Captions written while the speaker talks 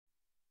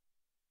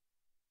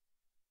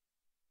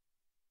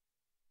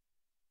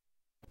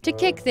To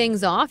kick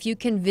things off, you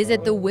can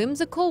visit the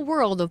whimsical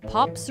world of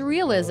pop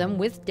surrealism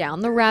with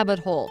Down the Rabbit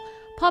Hole.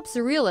 Pop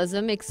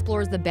surrealism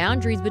explores the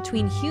boundaries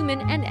between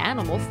human and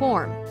animal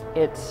form.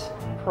 It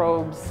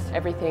probes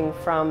everything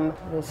from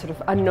the sort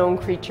of unknown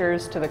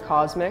creatures to the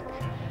cosmic.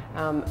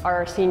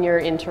 Our senior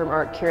interim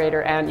art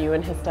curator, Anne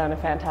Ewen, has done a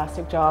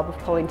fantastic job of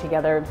pulling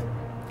together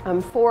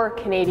 4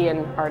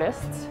 Canadian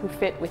artists who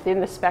fit within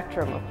the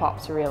spectrum of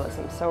pop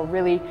surrealism. So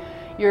really,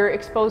 you're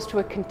exposed to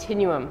a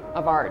continuum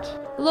of art.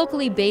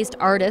 Locally based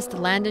artist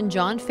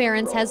Landon-Jon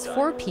Ference has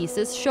 4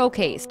 pieces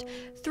showcased.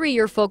 3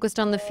 are focused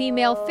on the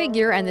female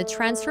figure and the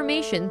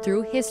transformation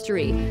through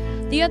history.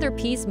 The other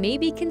piece may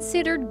be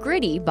considered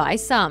gritty by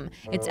some.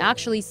 It's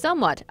actually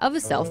somewhat of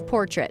a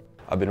self-portrait.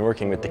 I've been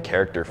working with the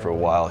character for a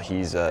while.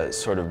 He's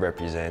sort of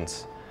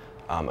represents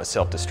a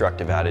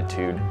self-destructive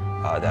attitude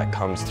that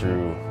comes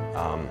through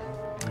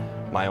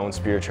my own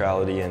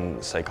spirituality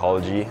and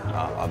psychology.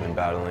 I've been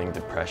battling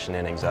depression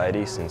and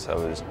anxiety since I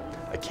was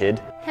a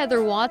kid.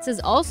 Heather Watts is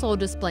also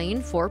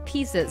displaying 4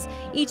 pieces.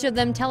 Each of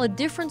them tell a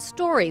different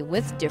story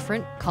with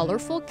different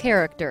colorful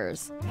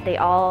characters. They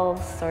all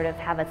sort of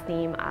have a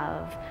theme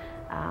of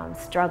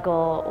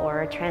struggle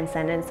or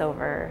transcendence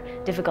over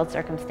difficult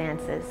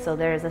circumstances. So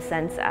there's a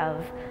sense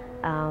of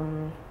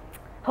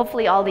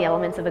hopefully all the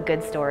elements of a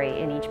good story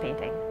in each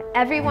painting.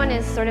 Everyone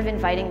is sort of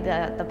inviting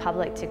the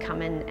public to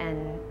come in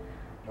and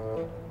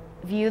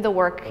view the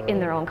work in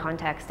their own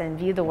context and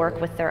view the work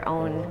with their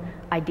own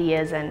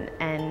ideas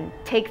and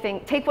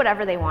take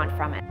whatever they want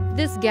from it.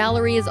 This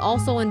gallery is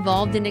also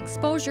involved in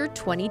Exposure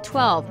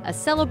 2012, a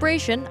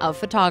celebration of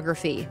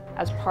photography.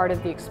 As part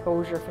of the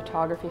Exposure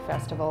Photography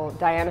Festival,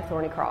 Diana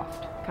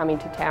Thornycroft coming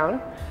to town.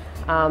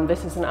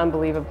 This is an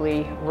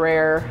unbelievably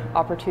rare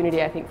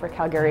opportunity, I think, for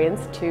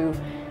Calgarians to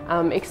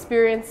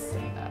experience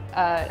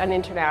an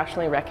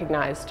internationally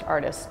recognized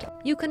artist.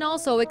 You can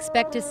also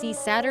expect to see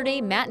Saturday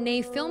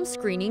matinee film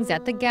screenings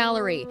at the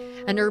gallery,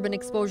 an urban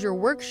exposure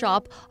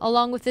workshop,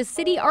 along with a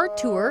city art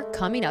tour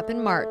coming up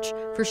in March.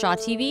 For Shaw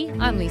TV,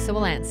 I'm Lisa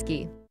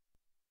Wolansky.